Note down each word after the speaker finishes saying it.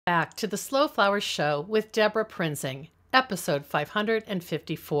Back to the Slow Flowers Show with Deborah Prinzing, episode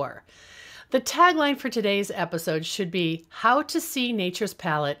 554. The tagline for today's episode should be how to see nature's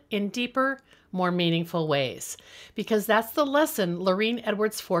palette in deeper, more meaningful ways, because that's the lesson Lorene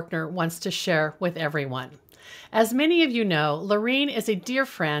Edwards Forkner wants to share with everyone. As many of you know, Lorene is a dear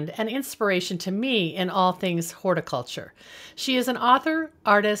friend and inspiration to me in all things horticulture. She is an author,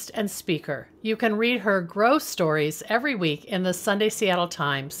 artist, and speaker. You can read her Grow stories every week in the Sunday Seattle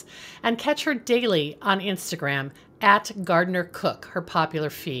Times and catch her daily on Instagram at Gardener Cook, her popular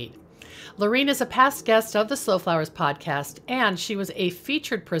feed. Lorene is a past guest of the Slow Flowers podcast, and she was a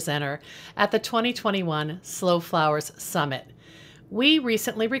featured presenter at the 2021 Slow Flowers Summit. We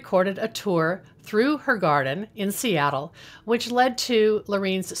recently recorded a tour through her garden in Seattle, which led to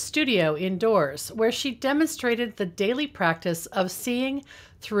Lorene's studio indoors, where she demonstrated the daily practice of seeing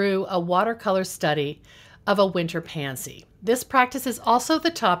through a watercolor study of a winter pansy. This practice is also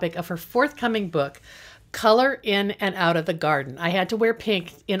the topic of her forthcoming book, Color in and Out of the Garden. I had to wear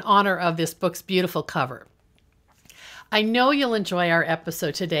pink in honor of this book's beautiful cover. I know you'll enjoy our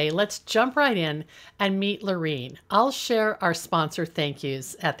episode today. Let's jump right in and meet Lorene. I'll share our sponsor thank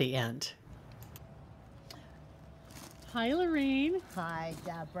yous at the end. Hi, Lorene. Hi,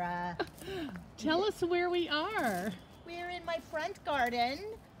 Deborah. Tell us where we are. We're in my front garden,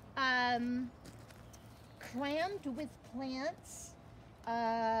 crammed with plants.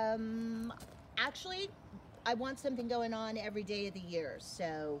 Actually, I want something going on every day of the year,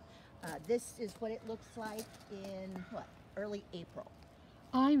 so this is what it looks like in, early April.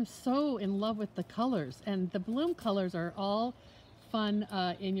 I'm so in love with the colors, and the bloom colors are all fun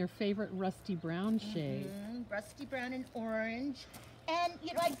in your favorite rusty brown shade. Rusty brown and orange. And,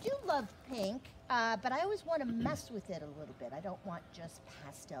 you know, I do love pink, but I always want to mess with it a little bit. I don't want just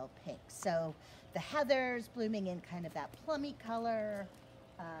pastel pink. So the heathers blooming in kind of that plummy color.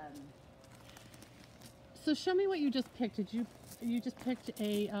 So show me what you just picked. You just picked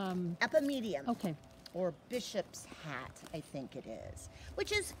a Epimedium. Okay. Or bishop's hat, I think it is,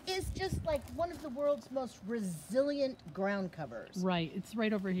 which is just like one of the world's most resilient ground covers. Right, it's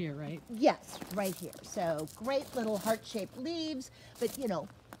right over here, right? Yes, right here. So great little heart-shaped leaves, but you know,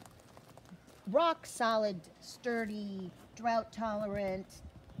 rock solid, sturdy, drought tolerant,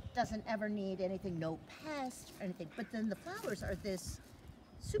 doesn't ever need anything, no pests or anything. But then the flowers are this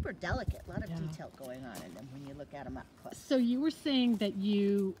super delicate, a lot of detail going on in them when you look at them up close. So you were saying that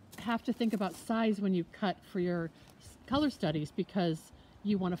you have to think about size when you cut for your color studies because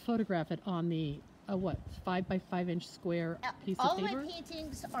you want to photograph it on the 5 by 5 inch square piece of paper? All my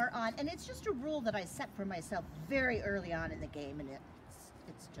paintings are on, and it's just a rule that I set for myself very early on in the game, and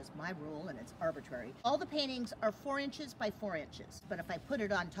it's just my rule and it's arbitrary. All the paintings are 4 inches by 4 inches, but if I put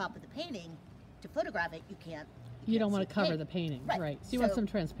it on top of the painting to photograph it, you can't. You don't want to cover the painting, right? So you want some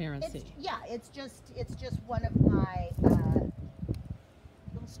transparency. It's just one of my little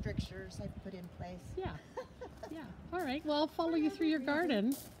strictures I've put in place. Yeah, yeah. All right. Well, I'll follow you through your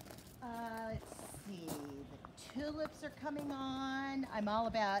garden. Let's see. The tulips are coming on. I'm all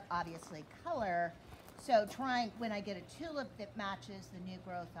about obviously color, so when I get a tulip that matches the new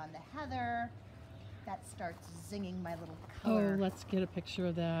growth on the heather, that starts zinging my little color. Oh, let's get a picture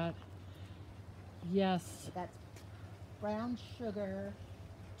of that. Yes. So that's brown sugar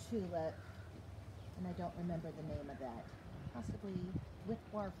tulip, and I don't remember the name of that. Possibly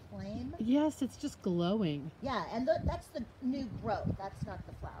Whitbar Flame? Yes, it's just glowing. Yeah, and that's the new growth. That's not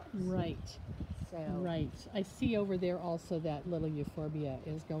the flowers. Right. So. Right. I see over there also that little euphorbia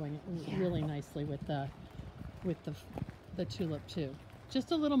is going really nicely with the tulip too.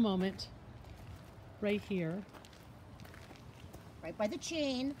 Just a little moment right here. Right by the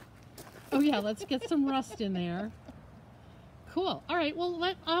chain. Oh yeah, let's get some rust in there. Cool. All right,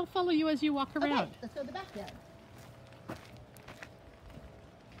 well, I'll follow you as you walk around. Okay, let's go to the backyard.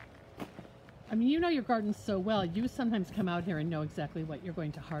 I mean, you know your garden so well. You sometimes come out here and know exactly what you're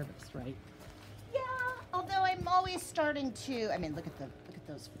going to harvest, right? Yeah, although I'm always starting to, I mean, look at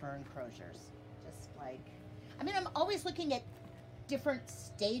those fern croziers. Just like, I mean, I'm always looking at different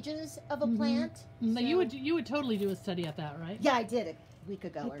stages of a plant. So you would totally do a study at that, right? Yeah, I did a week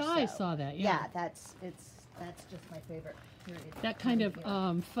ago or so. I saw that. Yeah. That's just my favorite period. That kind of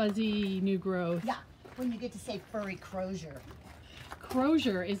fuzzy new growth. Yeah, when you get to say furry crozier.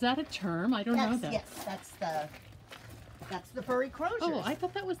 Crozier, is that a term? I don't know that. Yes, that's the furry crozier. Oh, I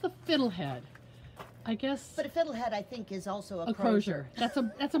thought that was the fiddlehead. I guess. But a fiddlehead, I think, is also a crozier. That's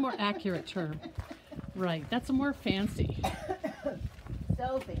a more accurate term. Right. That's a more fancy.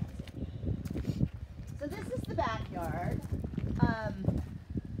 So fancy. So this is the backyard,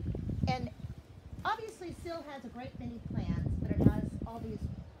 and obviously still has a great many plants, but it has all these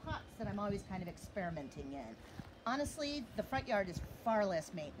I'm always kind of experimenting in. Honestly, the front yard is far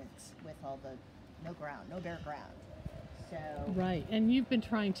less maintenance with all the no bare ground. So Right, and you've been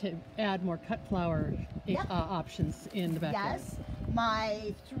trying to add more cut flower options in the backyard. yes,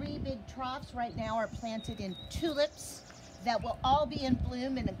 my 3 big troughs right now are planted in tulips that will all be in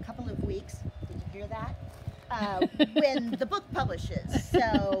bloom in a couple of weeks. Did you hear that? When the book publishes.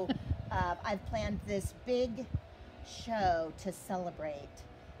 So I've planned this big show to celebrate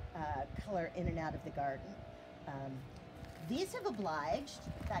color in and out of the garden. These have obliged.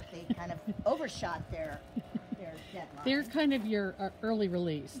 In fact, they kind of overshot their deadline. They're kind of your early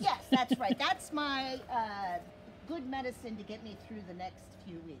release. Yes, that's right. That's my good medicine to get me through the next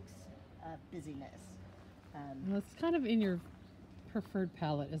few weeks of busyness. Well, it's kind of in your preferred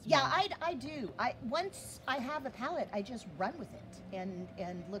palette as well. Yeah, I do. Once I have a palette, I just run with it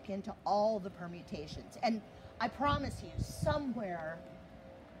and look into all the permutations. And I promise you, somewhere,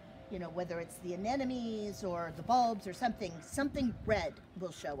 you know, whether it's the anemones or the bulbs or something red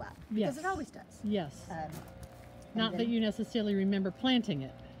will show up. Yes. Because it always does. Yes. Not then- that you necessarily remember planting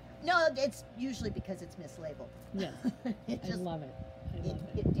it. No, it's usually because it's mislabeled. Yes. It I just, love it. I love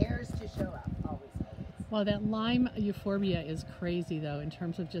it. it dares to show up, always. Well, that lime euphorbia is crazy, though, in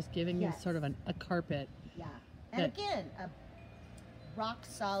terms of just giving you Yes. sort of a carpet. Yeah. And That- again, a rock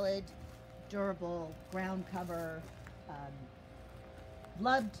solid, durable ground cover,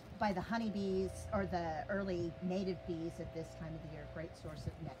 loved by the honeybees or the early native bees at this time of the year, great source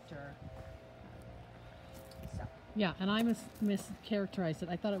of nectar. So Yeah, and I mischaracterized it.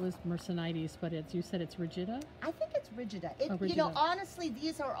 I thought it was Mercenites, but you said it's rigida? I think it's rigida. Oh, You know, rigida. honestly,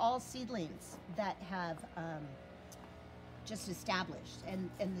 these are all seedlings that have just established, and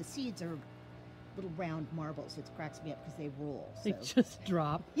the seeds are little round marbles. It cracks me up because they roll. They So just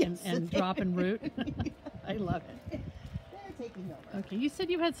drop Yes. and drop and root. I love it. they're taking over. Okay, you said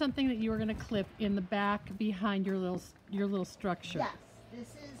you had something that you were going to clip in the back behind your little structure. Yes, this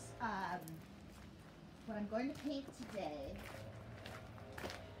is what I'm going to paint today.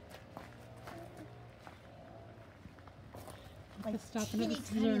 My Stop and teeny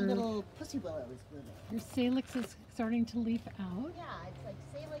tiny observe. little pussy willow is blooming. Your salix is starting to leaf out. Yeah, it's like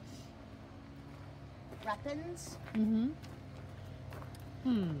salix repens.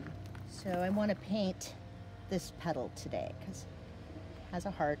 Hmm. So I want to paint this petal today because it has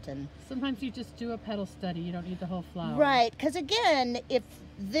a heart and Sometimes you just do a petal study. You don't need the whole flower. right. Because again, if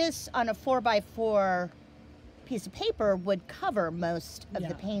this on a 4x4 piece of paper would cover most of Yeah.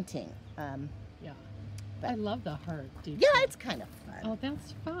 the painting. Yeah. But- I love the heart. Deep Yeah, down. it's kind of fun. Oh,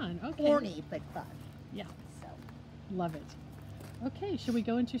 that's fun. Okay. Corny, but fun. Yeah. So, Love it. Okay, should we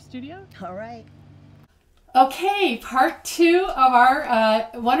go into your studio? all right. Okay, part 2 of our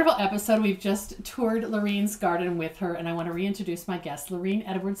wonderful episode. We've just toured Lorene's garden with her, and I want to reintroduce my guest, Lorene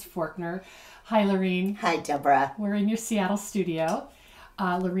Edwards Forkner. Hi, Lorene. Hi, Deborah. We're in your Seattle studio.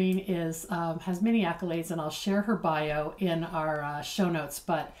 Lorene has many accolades, and I'll share her bio in our show notes,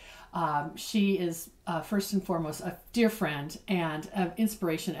 but she is first and foremost a dear friend and an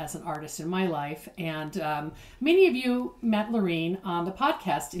inspiration as an artist in my life. And many of you met Lorene on the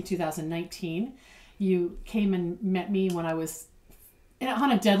podcast in 2019. You came and met me when I was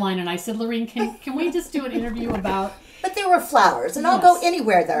on a deadline, and I said, Lorene, can we just do an interview about... But there were flowers, and I'll Yes. go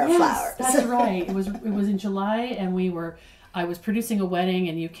anywhere there are Yes, flowers. that's right. It was in July, and I was producing a wedding,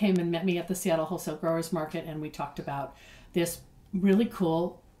 and you came and met me at the Seattle Wholesale Growers Market, and we talked about this really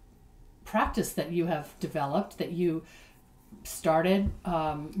cool practice that you have developed, that you started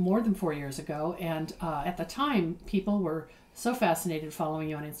more than 4 years ago. And at the time, people were so fascinated following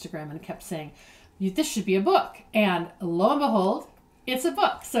you on Instagram and kept saying, this should be a book. And lo and behold, it's a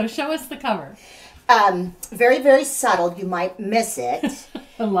book. So show us the cover. Very, very subtle. You might miss it.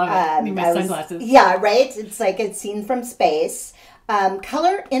 I love it. I need my sunglasses. Yeah, right? It's like it's seen from space.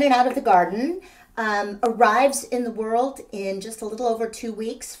 Color in and out of the garden. Arrives in the world in just a little over 2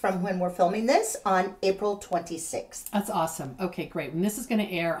 weeks from when we're filming this on April 26th. That's awesome. Okay, great. And this is going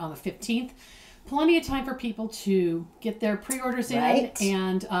to air on the 15th. Plenty of time for people to get their pre-orders in, Right.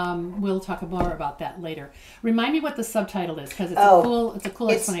 and we'll talk more about that later. Remind me what the subtitle is, because it's a cool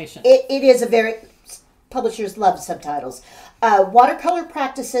explanation. It is a very... Publishers love subtitles. Watercolor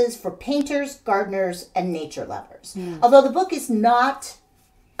practices for painters, gardeners, and nature lovers. Although the book is not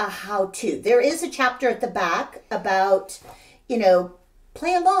a how-to. There is a chapter at the back about,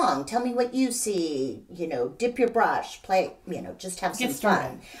 play along. Tell me what you see. Dip your brush. Play, just have some Get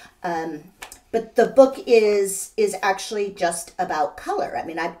started. fun. But the book is actually just about color. I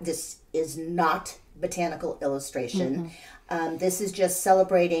mean, this is not botanical illustration. This is just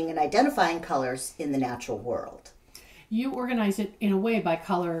celebrating and identifying colors in the natural world. you organize it in a way by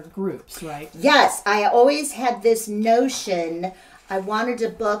color groups, right? Yes, I always had this notion. I wanted a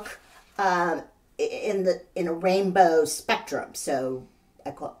book in a rainbow spectrum. So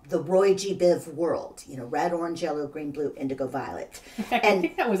I call it the Roy G. Biv world. Red, orange, yellow, green, blue, indigo, violet. In fact, I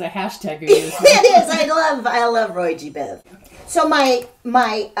think that was a hashtag you used. It is. I love Roy G. Biv. So my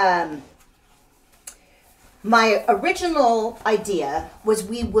original idea was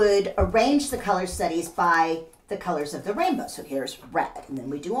we would arrange the color studies by the colors of the rainbow. So here's red, and then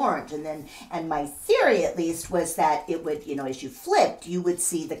we do orange, and my theory at least was that it would, as you flipped, you would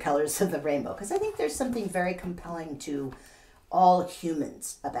see the colors of the rainbow. Because I think there's something very compelling to all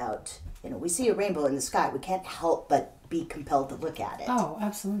humans about, we see a rainbow in the sky. We can't help but be compelled to look at it. Oh,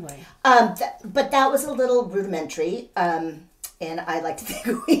 absolutely. But that was a little rudimentary. And I like to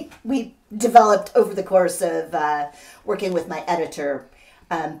think we developed over the course of working with my editor.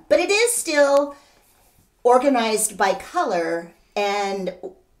 But it is still organized by color, and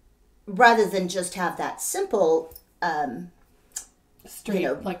rather than just have that simple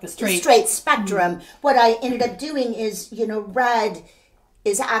straight spectrum, what I ended up doing is, red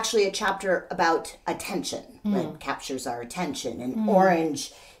is actually a chapter about attention. Red captures our attention, and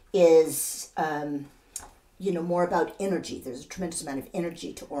orange is more about energy. There's a tremendous amount of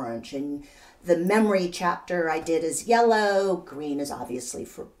energy to orange. And the memory chapter I did is yellow. Green is obviously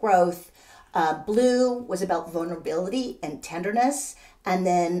for growth. Blue was about vulnerability and tenderness. And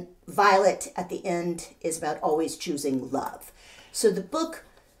then violet at the end is about always choosing love. So the book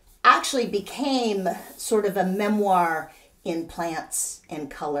actually became sort of a memoir in plants and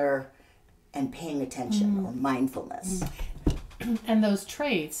color and paying attention or mindfulness. And those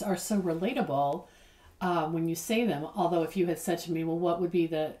traits are so relatable when you say them. Although if you had said to me, well, what would be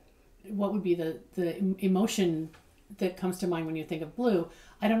the emotion that comes to mind when you think of blue,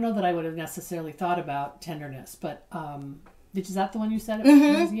 I don't know that I would have necessarily thought about tenderness. But is that the one you said?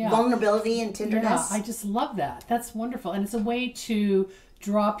 Yeah. Vulnerability and tenderness. Yeah, I just love that. That's wonderful. And it's a way to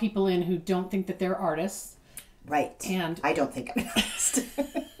draw people in who don't think that they're artists. Right. And I don't think I'm an artist.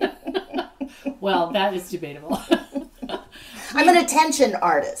 Well, that is debatable. I'm an attention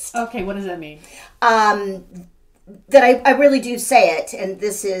artist. Okay, what does that mean? That I really do say it, and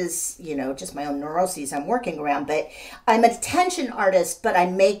this is, just my own neuroses I'm working around, but I'm an attention artist, but I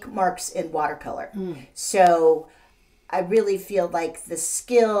make marks in watercolor. So I really feel like the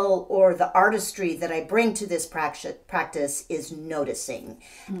skill or the artistry that I bring to this practice is noticing.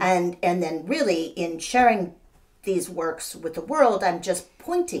 And then really in sharing these works with the world, I'm just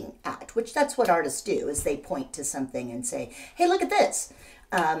pointing at, which that's what artists do, is they point to something and say, hey, look at this.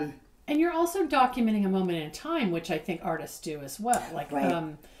 And you're also documenting a moment in time, which I think artists do as well. Like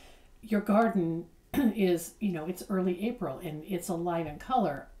your garden is, it's early April and it's alive in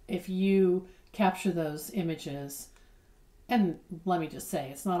color. If you capture those images, and let me just say,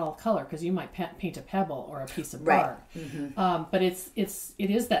 it's not all color because you might paint a pebble or a piece of bark. But it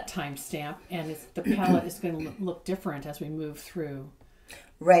is that time stamp, and the palette is going to look different as we move through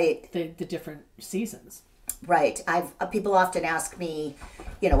the different seasons. Right. People often ask me,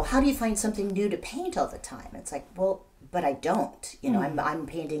 how do you find something new to paint all the time? It's like, well, but I don't. I'm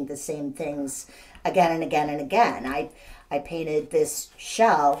painting the same things again and again and again. I painted this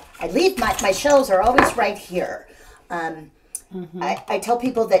shell. I leave my shells are always right here. I tell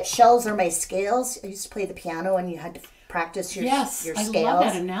people that shells are my scales. I used to play the piano, and you had to practice your scales. I love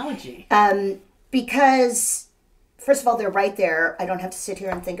that analogy. Because, first of all, they're right there. I don't have to sit here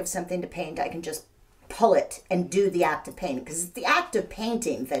and think of something to paint. I can just pull it and do the act of painting. Because it's the act of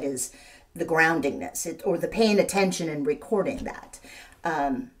painting that is the groundingness, or the paying attention and recording that.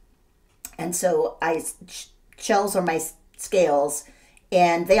 And so shells are my scales,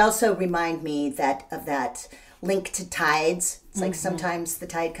 and they also remind me of that link to tides. It's like sometimes the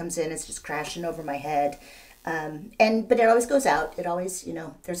tide comes in, it's just crashing over my head. But it always goes out. It always,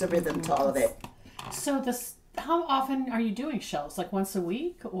 there's a rhythm to all of it. So how often are you doing shells? Like once a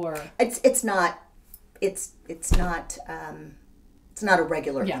week, or? It's not a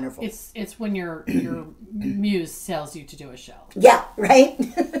regular interval. It's when your muse tells you to do a shell. Yeah, right?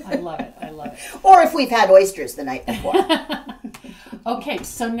 I love it. Or if we've had oysters the night before. Okay,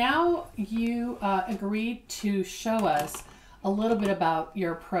 so now you agreed to show us a little bit about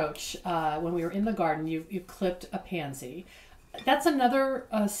your approach. When we were in the garden, you clipped a pansy. That's another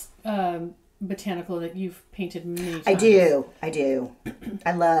botanical that you've painted many times. I do.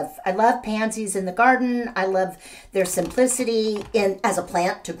 I love pansies in the garden. I love their simplicity as a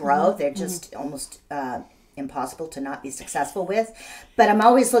plant to grow. They're just almost impossible to not be successful with. But I'm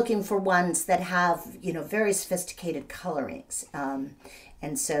always looking for ones that have, very sophisticated colorings.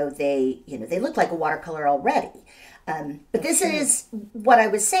 And so they look like a watercolor already. But this is what I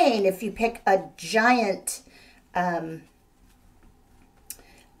was saying. If you pick a giant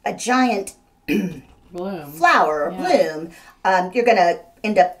Bloom. flower or bloom, you're going to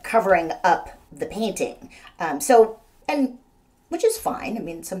end up covering up the painting. Which is fine. I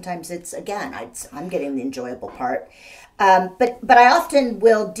mean, sometimes it's, again, I'm getting the enjoyable part. But I often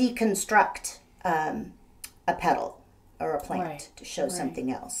will deconstruct a petal or a plant to show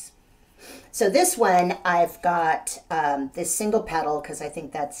something else. So this one, I've got this single petal because I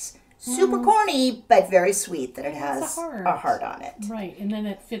think that's super corny, but very sweet that it has a heart on it. Right, and then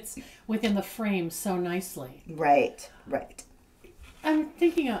it fits within the frame so nicely. Right. I'm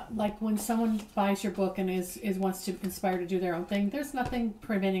thinking of, like, when someone buys your book and wants to inspire to do their own thing, there's nothing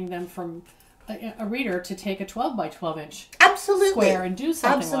preventing them from a reader to take a 12 by 12 inch square and do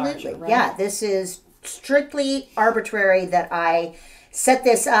something larger, right? Yeah, this is strictly arbitrary that I set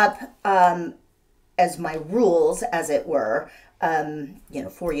this up as my rules, as it were,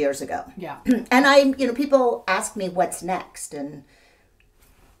 4 years ago. Yeah. And people ask me what's next, and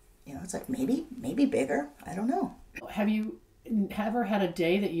it's like maybe bigger. I don't know. Have you ever had a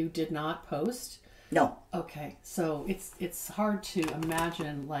day that you did not post? No. Okay, so it's hard to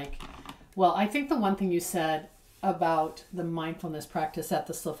imagine, well, I think the one thing you said about the mindfulness practice at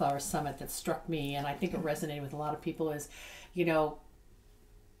the Slow Flower Summit that struck me, and I think it resonated with a lot of people, is,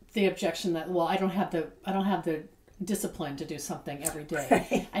 the objection that, well, I don't have the discipline to do something every day.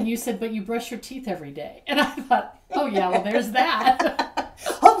 Right. And you said, but you brush your teeth every day. And I thought, oh yeah, well, there's that.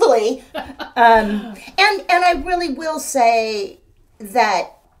 Hopefully. And I really will say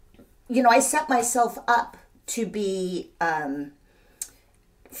that, I set myself up to be,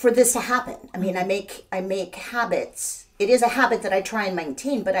 for this to happen. I mean, I make habits. It is a habit that I try and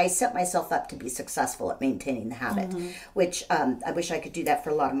maintain, but I set myself up to be successful at maintaining the habit, which I wish I could do that for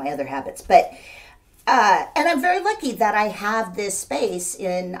a lot of my other habits. But and I'm very lucky that I have this space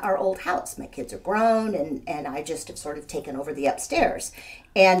in our old house. My kids are grown, and I just have sort of taken over the upstairs.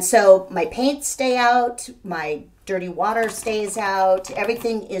 And so my paints stay out, my dirty water stays out,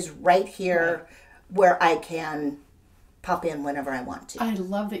 everything is right here where I can pop in whenever I want to. I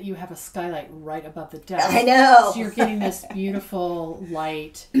love that you have a skylight right above the desk. I know. So you're getting this beautiful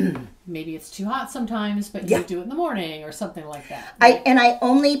light. Maybe it's too hot sometimes, but you do it in the morning or something like that. Right? I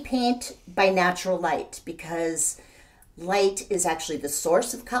only paint by natural light because light is actually the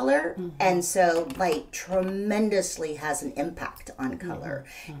source of color, and so light tremendously has an impact on color.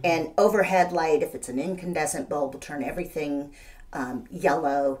 And overhead light, if it's an incandescent bulb, will turn everything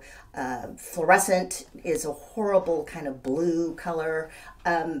yellow. Fluorescent is a horrible kind of blue color.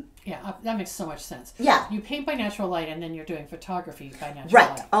 Yeah, that makes so much sense. Yeah. You paint by natural light, and then you're doing photography by natural light.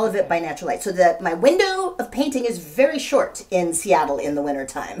 Right, all of it by natural light. So my window of painting is very short in Seattle in the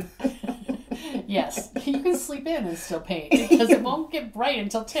wintertime. Yes, you can sleep in and still paint because it won't get bright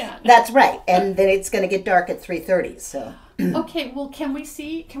until 10. That's right, and then it's going to get dark at 3:30. So. Okay, well, can we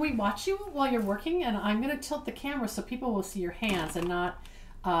watch you while you're working? And I'm going to tilt the camera so people will see your hands and not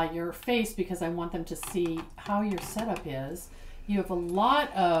your face, because I want them to see how your setup is. You have a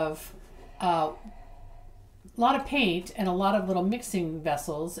lot of paint and a lot of little mixing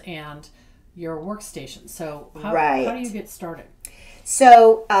vessels and your workstation. So how do you get started?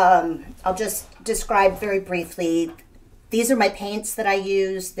 So I'll just describe very briefly. These are my paints that I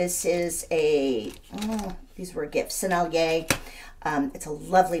use. This is these were a gift, Sennelier. It's a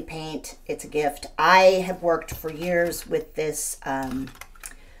lovely paint. It's a gift. I have worked for years with this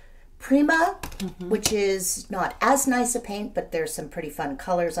Prima, which is not as nice a paint, but there's some pretty fun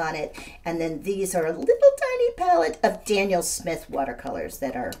colors on it. And then these are a little tiny palette of Daniel Smith watercolors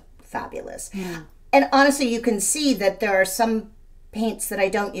that are fabulous. And honestly, you can see that there are some paints that I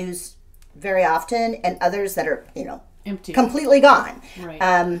don't use very often and others that are, empty, completely gone.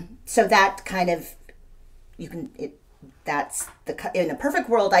 Right. So that kind of, in a perfect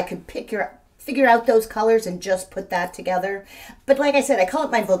world, I could figure out those colors and just put that together. But like I said, I call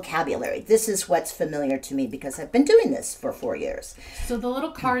it my vocabulary. This is what's familiar to me because I've been doing this for 4 years. So the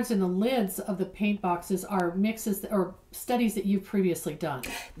little cards in the lids of the paint boxes are mixes or studies that you've previously done.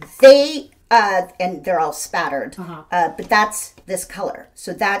 And they're all spattered, but that's this color.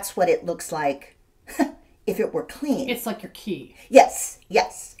 So that's what it looks like if it were clean. It's like your key. Yes,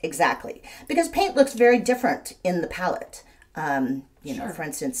 exactly. Because paint looks very different in the palette. For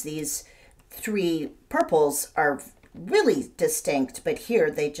instance, these 3 purples are really distinct, but here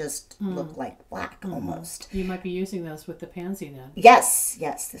they just look like black almost. You might be using those with the pansy then. Yes,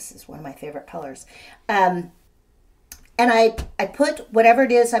 this is one of my favorite colors. And I put whatever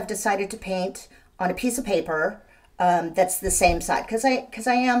it is I've decided to paint on a piece of paper that's the same side, because it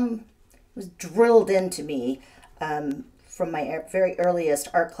was drilled into me from my very earliest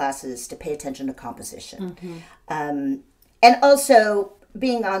art classes to pay attention to composition. And also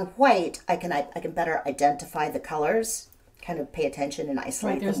being on white, I can better identify the colors, kind of pay attention and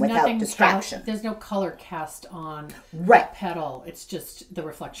isolate them without distraction. There's no color cast on Right. the petal. It's just the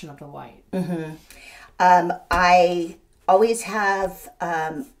reflection of the white. I always have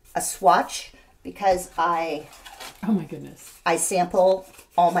a swatch because Oh my goodness. I sample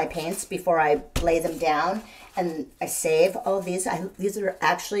all my paints before I lay them down, and I save all of these. These are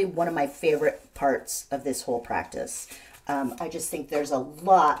actually one of my favorite parts of this whole practice. I just think there's a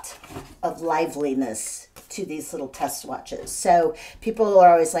lot of liveliness to these little test swatches. So people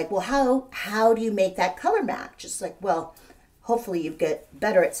are always like, well, how do you make that color match? It's like, well, hopefully you get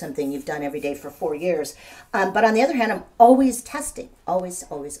better at something you've done every day for 4 years. But on the other hand, I'm always testing, always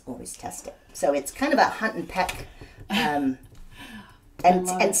testing. So it's kind of a hunt and peck.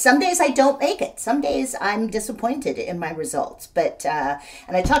 And some days I don't make it. Some days I'm disappointed in my results. But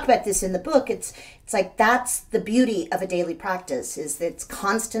and I talk about this in the book. It's like that's the beauty of a daily practice, is its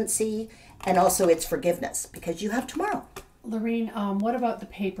constancy and also its forgiveness, because you have tomorrow. Lorene, what about the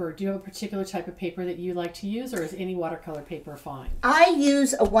paper? Do you have a particular type of paper that you like to use, or is any watercolor paper fine? I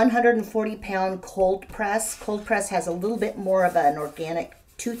use a 140-pound cold press. Cold press has a little bit more of an organic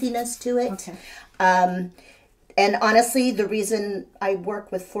toothiness to it. Okay. And honestly, the reason I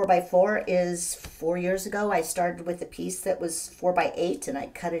work with 4x4 is 4 years ago, I started with a piece that was 4x8 and I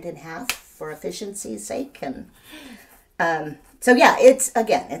cut it in half for efficiency's sake. And so, yeah,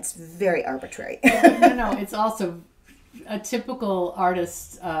 it's very arbitrary. No, it's also a typical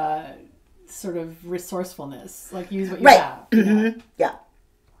artist sort of resourcefulness. Like, use what you have. Yeah.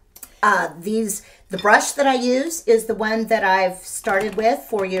 The brush that I use is the one that I've started with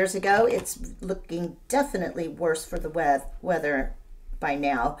 4 years ago. It's looking definitely worse for the weather by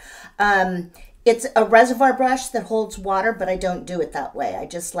now. It's a reservoir brush that holds water, but I don't do it that way. I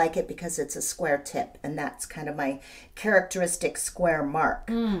just like it because it's a square tip, and that's kind of my characteristic square mark.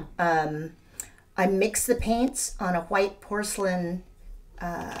 I mix the paints on a white porcelain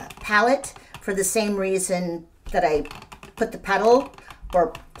palette for the same reason that I put the petal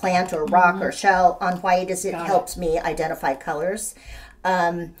or plant or rock or shell on white, as it helps me identify colors.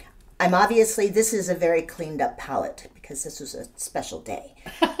 I'm obviously, this is a very cleaned up palette because this was a special day.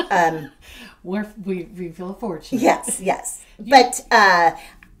 We feel fortunate. Yes. But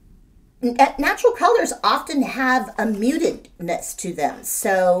natural colors often have a mutedness to them.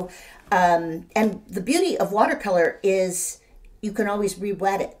 So, and the beauty of watercolor is you can always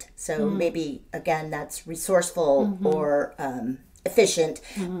re-wet it. So maybe, again, that's resourceful or efficient,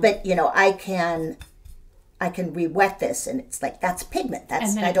 but I can re-wet this, and it's like, that's pigment.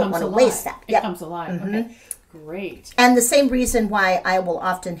 I don't want to waste that. It comes alive. Okay, great. And the same reason why I will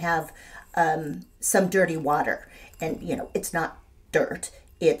often have some dirty water, and it's not dirt,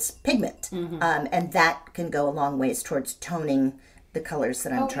 it's pigment, and that can go a long ways towards toning the colors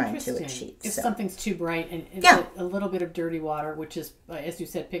that I'm trying to achieve. If something's too bright, and a little bit of dirty water, which is, as you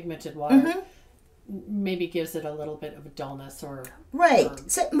said, pigmented water, maybe gives it a little bit of a dullness or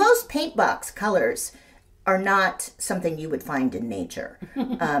so most paint box colors are not something you would find in nature,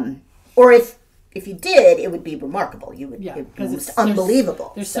 or if you did, it would be remarkable. It would be almost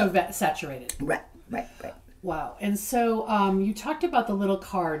unbelievable. They're so saturated. Right. Wow. And so you talked about the little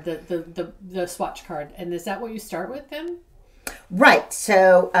card, the swatch card, and is that what you start with then? Right.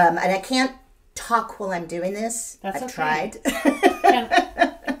 So and I can't talk while I'm doing this. I've tried.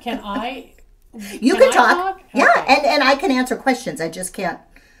 Can I? You can talk. Yeah, okay. and I can answer questions. I just can't.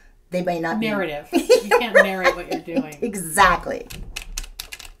 They may not narrative. You can't narrate what you're doing. Exactly.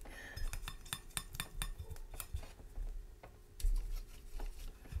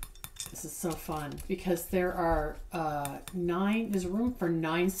 This is so fun because there are 9. There's room for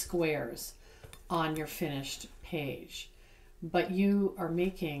 9 squares on your finished page, but you are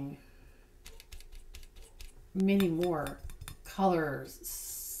making many more colors,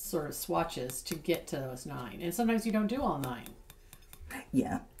 sort of swatches, to get to those 9, and sometimes you don't do all 9.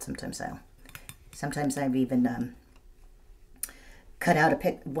 Yeah, sometimes I've even cut out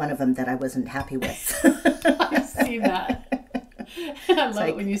one of them that I wasn't happy with. I've seen that. I love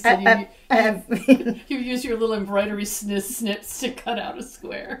it when you said you use your little embroidery snips to cut out a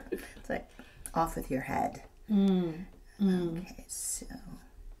square. It's like, off with your head. Okay, so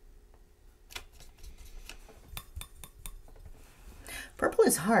purple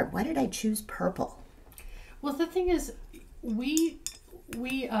is hard. Why did I choose purple? Well, the thing is,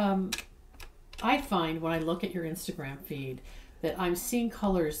 I find when I look at your Instagram feed that I'm seeing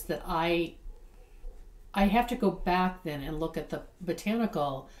colors that I have to go back then and look at the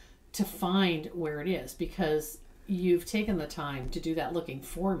botanical to find where it is, because you've taken the time to do that looking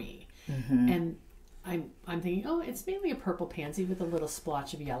for me. And I'm thinking, oh, it's mainly a purple pansy with a little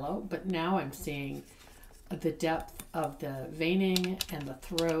splotch of yellow, but now I'm seeing the depth of the veining and the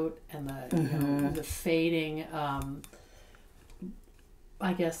throat and the you know, the fading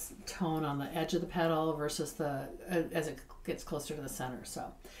I guess tone on the edge of the petal versus the as it gets closer to the center.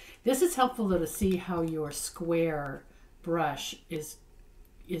 So this is helpful though to see how your square brush is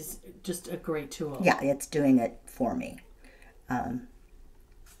just a great tool. Yeah, it's doing it for me. And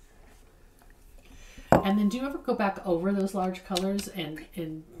then do you ever go back over those large colors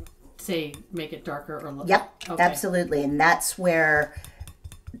and say make it darker or look? Yep, okay. Absolutely. And that's where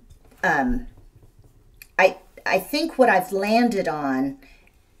I think what I've landed on,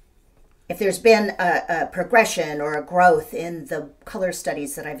 if there's been a progression or a growth in the color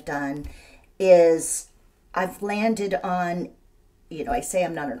studies that I've done, is I've landed on, you know, I say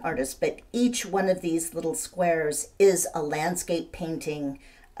I'm not an artist, but each one of these little squares is a landscape painting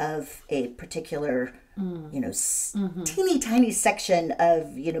of a particular, you know, teeny tiny section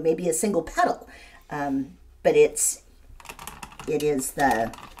of, you know, maybe a single petal. But it is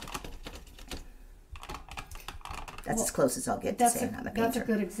the, that's as close as I'll get to saying I'm a painter. That's a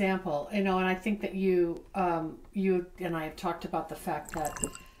good example, you know, and I think that you and I have talked about the fact that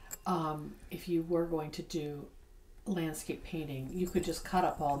if you were going to do landscape painting, you could just cut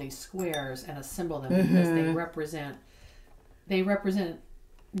up all these squares and assemble them because they represent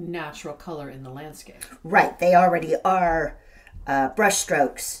natural color in the landscape. Right, they already are brush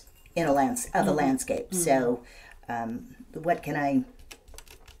strokes in a landscape. So, what can I?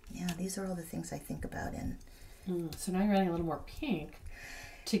 Yeah, these are all the things I think about in. So now you're adding a little more pink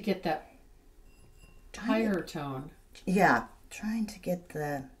to get that higher tone. Yeah, trying to get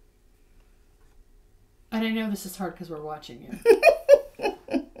the. And I know this is hard because we're watching you.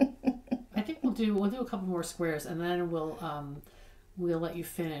 I think we'll do a couple more squares, and then we'll let you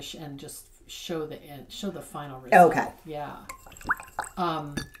finish and just show the final result. Okay. Yeah.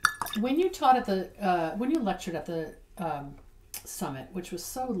 When you taught at the when you lectured at the summit, which was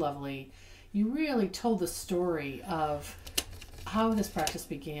so lovely, you really told the story of how this practice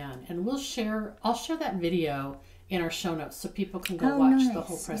began, and I'll share that video in our show notes so people can go watch the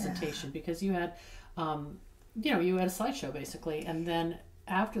whole presentation because you had. You had a slideshow basically, and then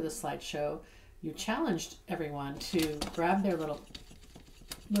after the slideshow, you challenged everyone to grab their little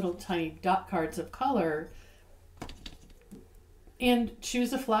tiny dot cards of color and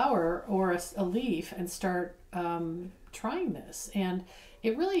choose a flower or a leaf and start trying this. And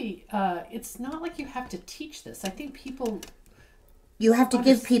it really, it's not like you have to teach this. I think you have to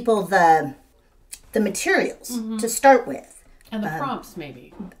give people the materials to start with, and the prompts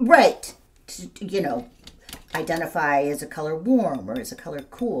maybe. Right. You know, identify is a color warm or is a color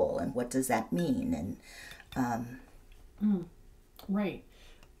cool, and what does that mean? And right.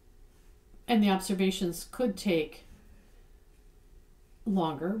 And the observations could take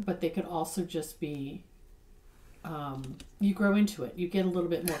longer, but they could also just be you grow into it. You get a little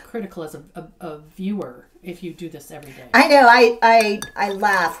bit more critical as a viewer if you do this every day. I know. I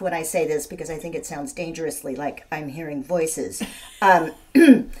laugh when I say this because I think it sounds dangerously like I'm hearing voices.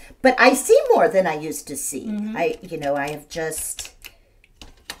 But I see more than I used to see. I have just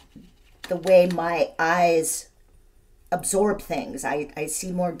the way my eyes absorb things. I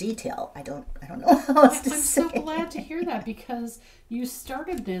see more detail. I don't know how else to say. I'm so glad to hear that because you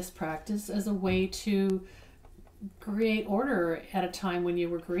started this practice as a way to create order at a time when you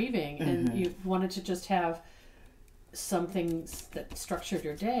were grieving and you wanted to just have something that structured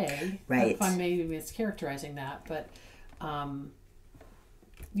your day. Right. If I'm maybe mischaracterizing that, but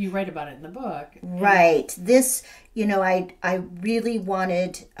you write about it in the book. Right. This, I really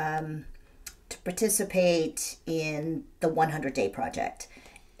wanted to participate in the 100-day project.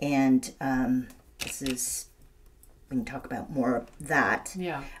 And we can talk about more of that.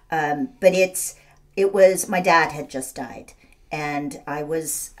 Yeah. But it was my dad had just died, and I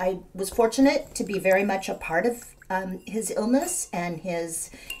was fortunate to be very much a part of his illness and his,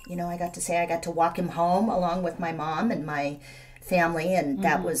 I got to walk him home along with my mom and my family, and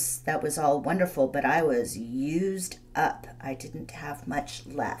that was all wonderful. But I was used up. I didn't have much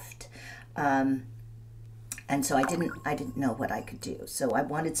left, and so I didn't know what I could do. So I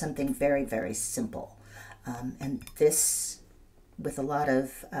wanted something very, very simple, and this with a lot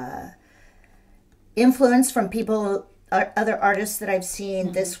of influence from other artists that I've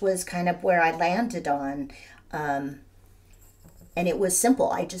seen. This was kind of where I landed on, and it was simple.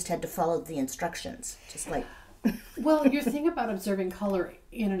 I just had to follow the instructions, just like. Well, your thing about observing color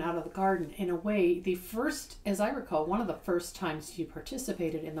in and out of the garden, in a way, as I recall, one of the first times you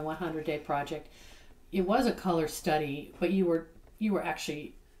participated in the 100-day project, it was a color study, but you were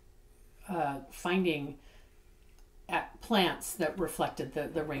actually finding plants that reflected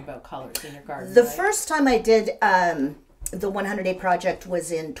the rainbow colors in your garden. The right? first time I did the 100 Day Project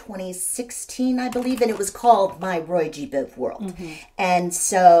was in 2016, I believe, and it was called My Roy G. Biv World. And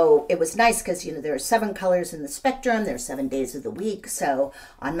so it was nice because, there are 7 colors in the spectrum. There are 7 days of the week. So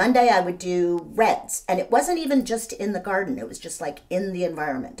on Monday, I would do reds. And it wasn't even just in the garden. It was just like in the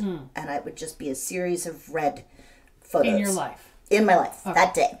environment. And it would just be a series of red photos. In your life? In my life,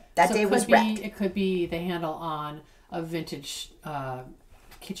 that day. That So day was red. It could be the handle on a vintage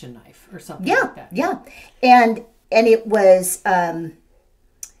kitchen knife or something like that. Yeah. And it was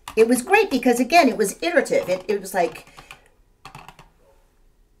great because, again, it was iterative. It was like,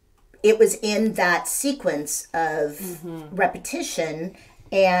 it was in that sequence of repetition,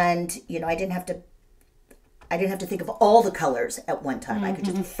 and I didn't have to think of all the colors at one time. I could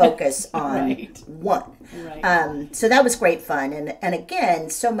just focus on one. Right. So that was great fun, and again,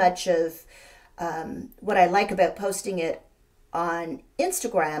 so much of what I like about posting it on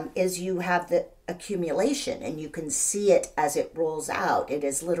Instagram is you have the accumulation, and you can see it as it rolls out. It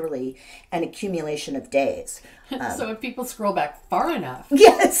is literally an accumulation of days. So if people scroll back far enough,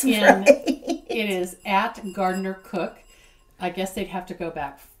 Yes, right. it is at Gardener Cook. I guess they'd have to go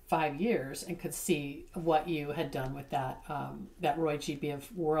back 5 years and could see what you had done with that Roy G. Biv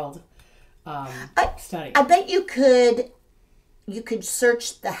World study. I bet you could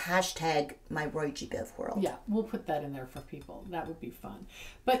search the hashtag My Roy G. Biv World. Yeah, we'll put that in there for people. That would be fun.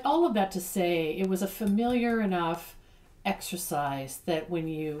 But all of that to say, it was a familiar enough exercise that when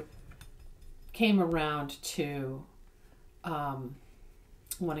you came around to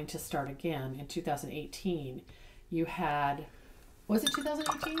wanting to start again in 2018, you had, was it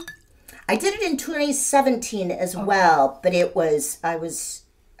 2018? I did it in 2017 as well, but that was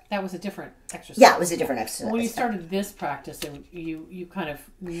a different exercise. Yeah, it was a different exercise. When you started this practice, and you kind of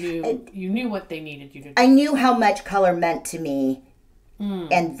knew what they needed you to do. I knew how much color meant to me,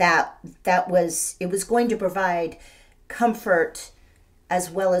 and that was, it was going to provide comfort as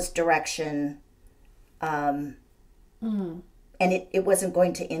well as direction, and it wasn't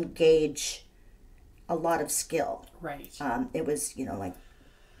going to engage a lot of skill. Right. It was, like,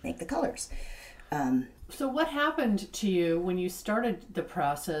 make the colors. So what happened to you when you started the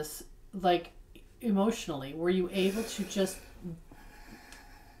process, like emotionally? Were you able to just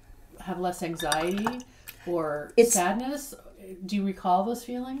have less anxiety or sadness? Do you recall those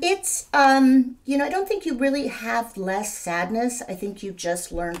feelings? It's, I don't think you really have less sadness. I think you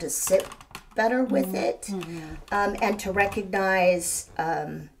just learn to sit better with it, and to recognize,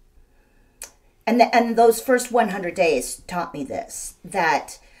 and those first 100 days taught me this,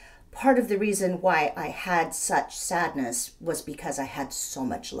 that part of the reason why I had such sadness was because I had so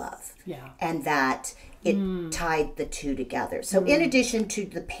much love. Yeah. And that it tied the two together. So in addition to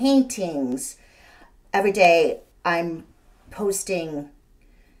the paintings, every day I'm posting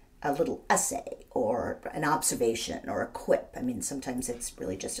a little essay or an observation or a quip. I mean, sometimes it's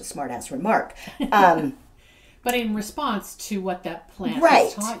really just a smart-ass remark. But in response to what that plant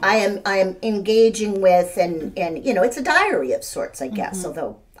Right. has taught you. I am engaging with, and it's a diary of sorts, I guess,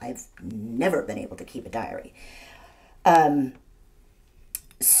 although I've never been able to keep a diary.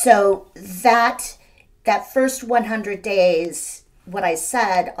 So that first 100 days, what I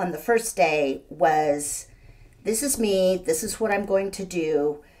said on the first day was, this is me, this is what I'm going to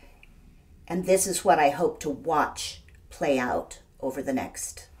do, and this is what I hope to watch play out over the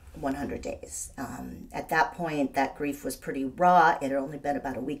next 100 days. At that point, that grief was pretty raw. It had only been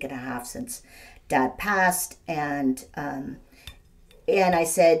about a week and a half since Dad passed, and I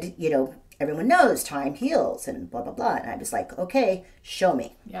said, everyone knows time heals and blah, blah, blah. And I was like, okay, show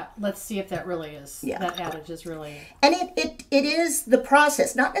me. Yeah, let's see if that really is, that adage is really... And it is the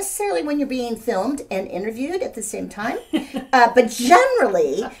process, not necessarily when you're being filmed and interviewed at the same time, but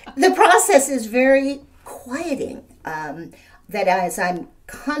generally the process is very quieting. That as I'm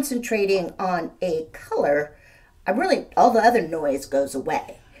concentrating on a color, all the other noise goes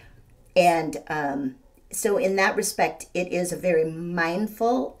away. And so in that respect, it is a very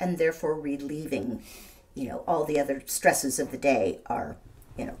mindful and therefore relieving, all the other stresses of the day are,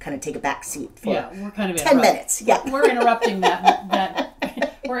 kind of take a back seat for we're kind of 10 minutes. Yeah. We're interrupting that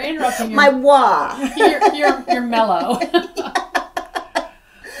we're interrupting my wah. your mellow.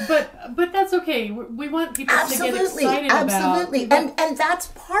 But that's okay. We want people to get excited Absolutely. about. And that's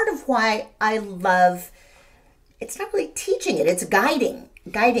part of why I love, it's not really teaching it, it's guiding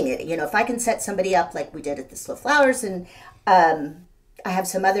it. If I can set somebody up like we did at the Slow Flowers, and I have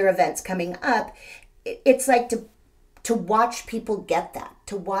some other events coming up, it's like to watch people get that,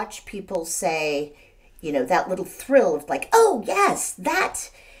 to watch people say, that little thrill of like, oh yes, that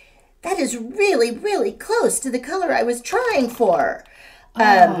is really, really close to the color I was trying for.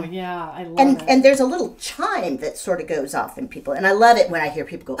 Oh yeah, I love it. And there's a little chime that sort of goes off in people, and I love it when I hear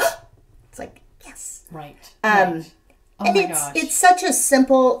people go, oh! It's like, yes. Right. And my gosh. it's such a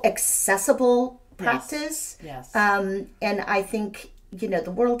simple, accessible practice. Yes. And I think,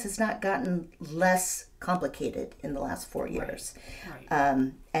 the world has not gotten less complicated in the last 4 years.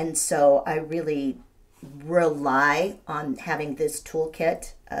 Right. And so I really rely on having this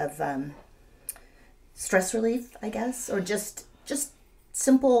toolkit of stress relief, I guess, or just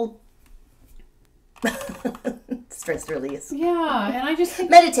simple stress release. Yeah, and I just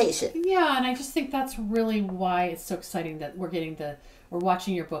think meditation. Yeah, and I just think that's really why it's so exciting that we're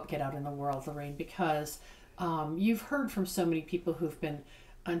watching your book get out in the world, Lorene, because you've heard from so many people who've been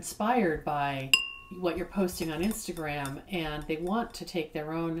inspired by what you're posting on Instagram, and they want to take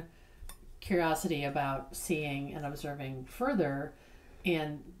their own curiosity about seeing and observing further,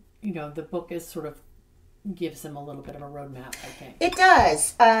 and the book is sort of gives them a little bit of a roadmap, I think. It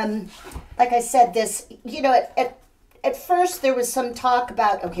does. Like I said, this, at first there was some talk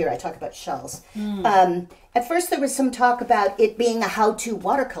about, here I talk about shells. At first there was some talk about it being a how-to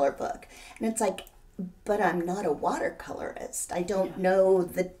watercolor book. And it's like, but I'm not a watercolorist. I don't know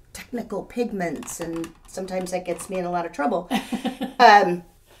the technical pigments, and sometimes that gets me in a lot of trouble.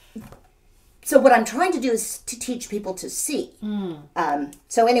 So what I'm trying to do is to teach people to see.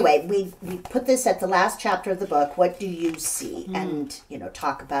 So anyway, we put this at the last chapter of the book. What do you see? And,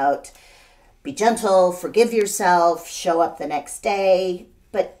 talk about be gentle, forgive yourself, show up the next day.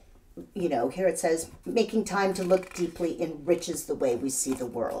 But, here it says, making time to look deeply enriches the way we see the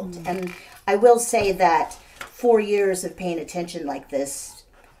world. And I will say that 4 years of paying attention like this,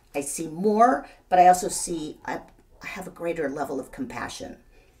 I see more, but I also see I have a greater level of compassion.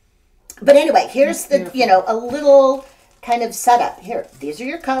 But anyway, here's a little kind of setup. Here, these are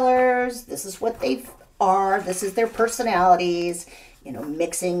your colors. This is what they are. This is their personalities.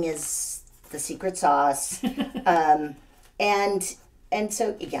 Mixing is the secret sauce. And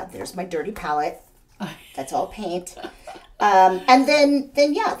so, there's my dirty palette. That's all paint. And then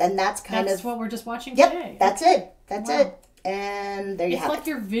that's That's what we're just watching yep, today. that's it. That's it. And there you have it. It's like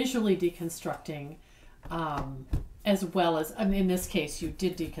you're visually deconstructing, as well as, in this case, you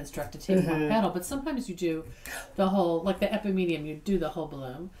did deconstruct to take one petal, but sometimes you do the whole, like the epimedium, you do the whole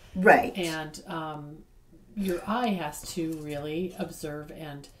bloom. Right. And your eye has to really observe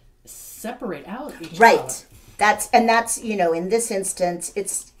and separate out each color. That's in this instance,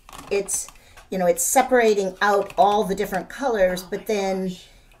 it's separating out all the different colors, but then,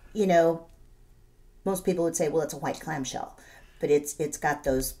 most people would say, well, it's a white clamshell. But it's got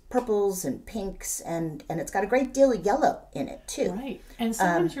those purples and pinks, and it's got a great deal of yellow in it too. Right. And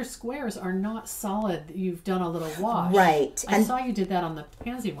sometimes your squares are not solid. You've done a little wash. Right. I saw you did that on the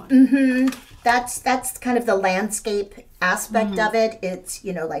pansy one. That's kind of the landscape aspect of it. It's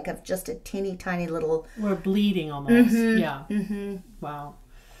like of just a teeny tiny little. We're bleeding almost. Yeah. Wow.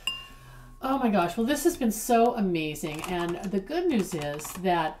 Oh my gosh. Well, this has been so amazing. And the good news is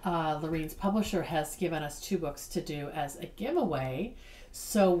that Lorene's publisher has given us 2 books to do as a giveaway.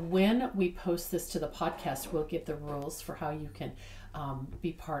 So when we post this to the podcast, we'll give the rules for how you can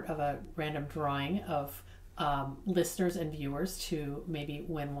be part of a random drawing of listeners and viewers to maybe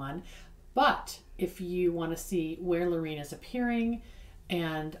win one. But if you want to see where Lorene is appearing,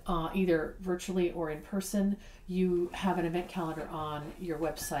 and either virtually or in person, you have an event calendar on your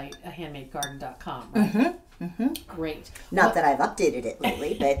website, handmadegarden.com, right? Great. Not that I've updated it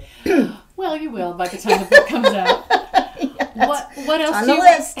lately, but well, you will by the time the book comes out. What else? On the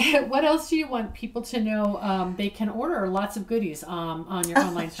list. What else do you want people to know? They can order lots of goodies on your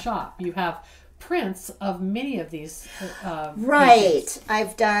online shop. You have prints of many of these. Right. pages.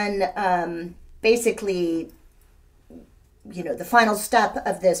 I've done basically. The final step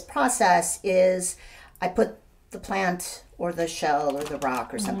of this process is I put the plant or the shell or the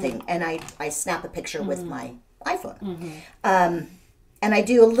rock or something, and I snap a picture with my iPhone. And I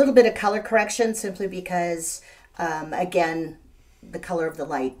do a little bit of color correction simply because, again, the color of the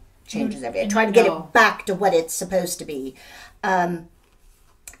light changes everything. I try to get it back to what it's supposed to be. And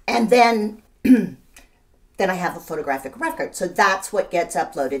then then I have a photographic record. So that's what gets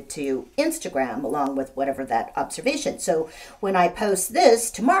uploaded to Instagram along with whatever that observation. So when I post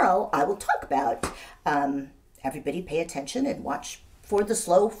this tomorrow, I will talk about everybody pay attention and watch for the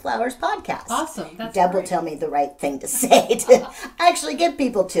Slow Flowers podcast. Awesome. That's Deb great. will tell me the right thing to say to actually get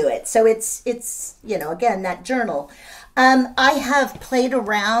people to it. So it's again, that journal. I have played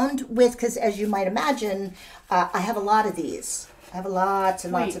around with, because as you might imagine, I have a lot of these. I have lots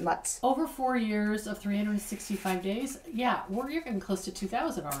and lots and lots. Over 4 years of 365 days? Yeah, you're getting close to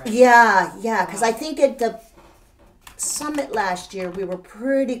 2,000 already. Yeah, because I think at the summit last year, we were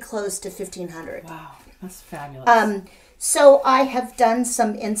pretty close to 1,500. Wow, that's fabulous. So I have done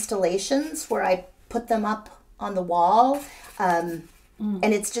some installations where I put them up on the wall, and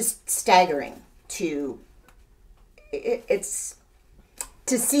it's just staggering it's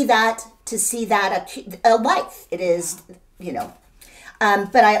to see that a life. It is,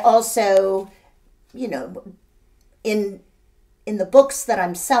 but I also, in the books that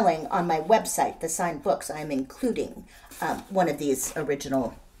I'm selling on my website, the signed books, I'm including one of these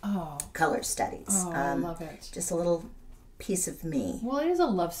original color studies. Oh, I love it. Just a little piece of me. Well, it is a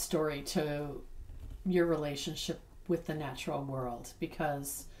love story to your relationship with the natural world,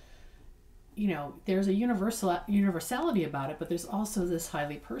 because there's a universality about it, but there's also this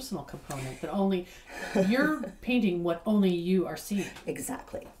highly personal component that only you're painting what only you are seeing.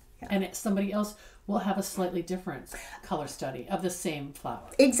 Exactly. Yeah. And somebody else will have a slightly different color study of the same flower.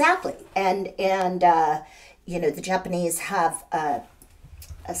 Exactly. And the Japanese have a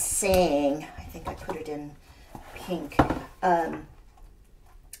saying, I think I put it in pink,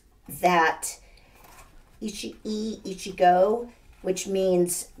 that ichi-e, ichi-go, which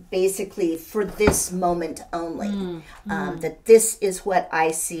means basically for this moment only. That this is what I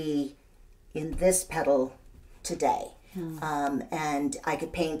see in this petal today. And I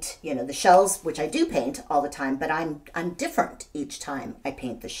could paint, the shells, which I do paint all the time, but I'm different each time I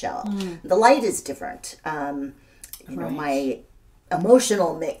paint the shell. The light is different. My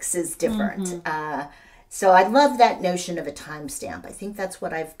emotional mix is different. So I love that notion of a timestamp. I think that's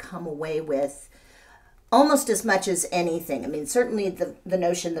what I've come away with almost as much as anything. I mean, certainly the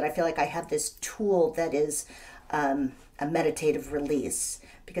notion that I feel like I have this tool that is a meditative release,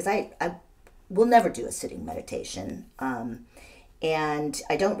 because I will never do a sitting meditation, and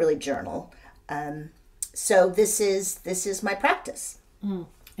I don't really journal. So this is my practice.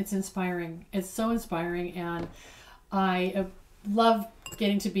 It's inspiring. It's so inspiring, and I love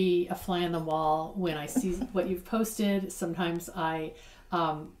getting to be a fly on the wall when I see what you've posted. Sometimes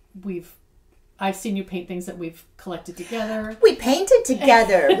I've seen you paint things that we've collected together. We painted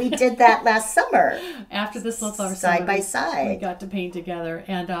together. We did that last summer. After the Slow Flower side by side, we got to paint together,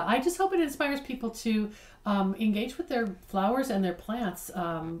 and I just hope it inspires people to engage with their flowers and their plants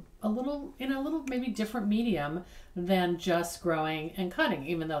in a little maybe different medium than just growing and cutting.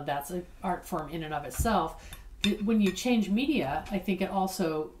 Even though that's an art form in and of itself, when you change media, I think it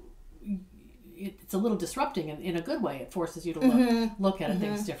also. It's a little disrupting in a good way. It forces you to look at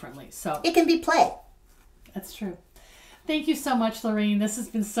things differently. So it can be play. That's true. Thank you so much, Lorene. This has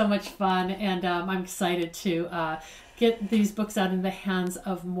been so much fun, and I'm excited to get these books out in the hands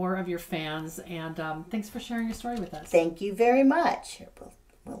of more of your fans. And thanks for sharing your story with us. Thank you very much. Here,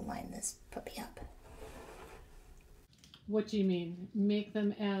 we'll line this puppy up. What do you mean? Make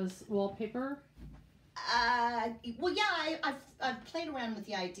them as wallpaper? Well, yeah, I've played around with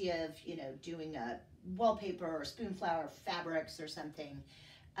the idea of, doing a wallpaper or spoonflower fabrics or something.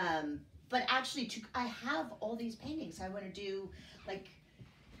 But actually, I have all these paintings. I want to do, like,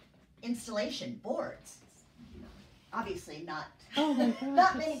 installation boards. Obviously not,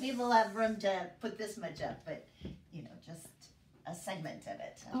 not many people have room to put this much up, but, just a segment of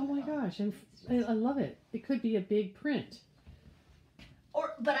it. Oh my gosh, I love it. It could be a big print.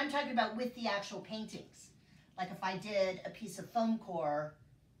 But I'm talking about with the actual paintings. Like if I did a piece of foam core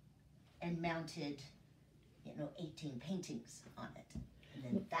and mounted, 18 paintings on it. And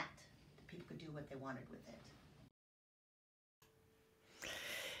then people could do what they wanted with it.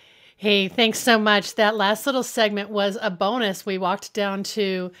 Hey, thanks so much. That last little segment was a bonus. We walked down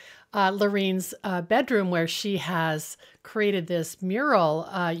to Lorene's bedroom where she has created this mural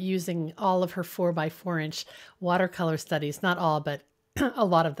using all of her 4x4-inch watercolor studies. Not all, but a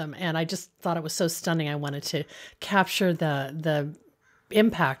lot of them. And I just thought it was so stunning. I wanted to capture the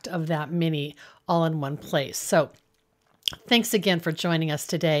impact of that mini all in one place. So thanks again for joining us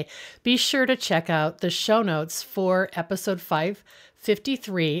today. Be sure to check out the show notes for episode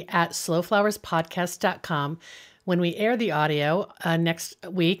 553 at slowflowerspodcast.com when we air the audio next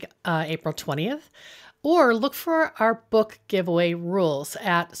week, April 20th. Or look for our book giveaway rules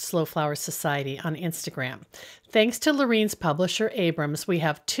at Slow Flower Society on Instagram. Thanks to Lorene's publisher, Abrams, we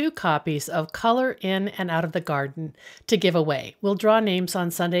have 2 copies of Color In and Out of the Garden to give away. We'll draw names on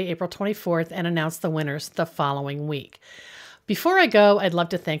Sunday, April 24th, and announce the winners the following week. Before I go, I'd love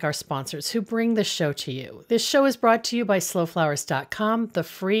to thank our sponsors who bring this show to you. This show is brought to you by slowflowers.com, the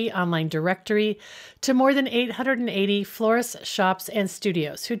free online directory to more than 880 florists, shops, and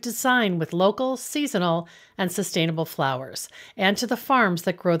studios who design with local, seasonal, and sustainable flowers, and to the farms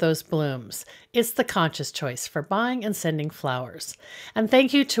that grow those blooms. It's the conscious choice for buying and sending flowers. And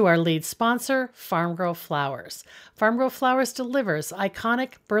thank you to our lead sponsor, Farm Girl Flowers. Farm Girl Flowers delivers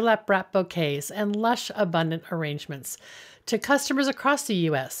iconic burlap wrap bouquets and lush, abundant arrangements to customers across the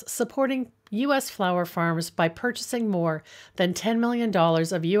U.S., supporting U.S. flower farms by purchasing more than $10 million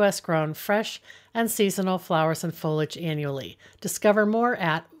of U.S.-grown fresh and seasonal flowers and foliage annually. Discover more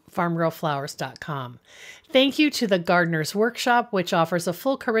at farmgirlflowers.com. Thank you to the Gardener's Workshop, which offers a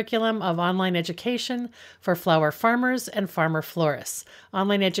full curriculum of online education for flower farmers and farmer florists.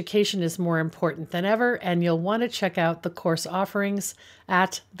 Online education is more important than ever, and you'll want to check out the course offerings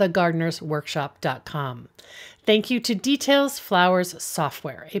at thegardenersworkshop.com. Thank you to Details Flowers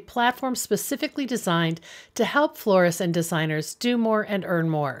Software, a platform specifically designed to help florists and designers do more and earn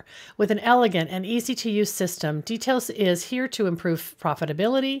more. With an elegant and easy-to-use system, Details is here to improve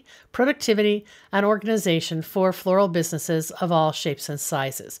profitability, productivity, and organization for floral businesses of all shapes and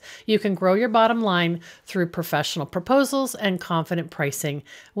sizes. You can grow your bottom line through professional proposals and confident pricing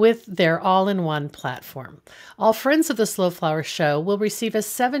with their all-in-one platform. All friends of the Slow Flower Show will receive a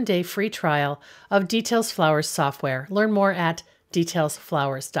 7-day free trial of Details Flowers software. Learn more at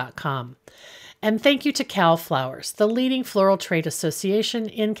detailsflowers.com. And thank you to Cal Flowers, the leading floral trade association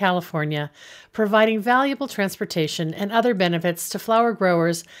in California, providing valuable transportation and other benefits to flower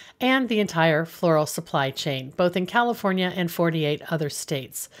growers and the entire floral supply chain, both in California and 48 other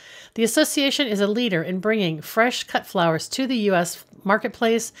states. The association is a leader in bringing fresh cut flowers to the U.S.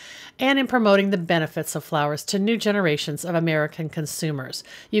 marketplace and in promoting the benefits of flowers to new generations of American consumers.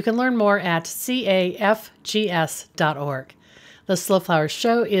 You can learn more at cafgs.org. The Slow Flowers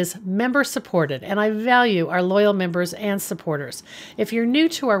Show is member-supported, and I value our loyal members and supporters. If you're new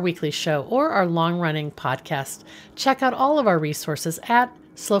to our weekly show or our long-running podcast, check out all of our resources at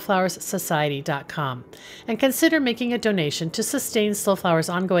slowflowerssociety.com and consider making a donation to sustain Slow Flowers'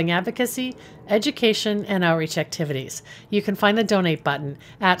 ongoing advocacy, education, and outreach activities. You can find the donate button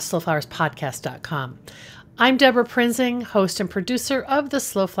at slowflowerspodcast.com. I'm Deborah Prinzing, host and producer of The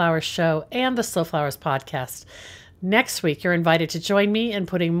Slow Flowers Show and The Slow Flowers Podcast. Next week, you're invited to join me in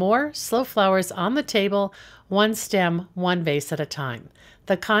putting more slow flowers on the table, one stem, one vase at a time.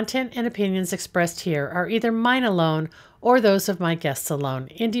 The content and opinions expressed here are either mine alone or those of my guests alone,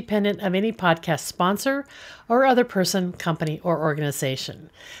 independent of any podcast sponsor or other person, company, or organization.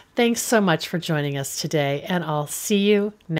 Thanks so much for joining us today, and I'll see you next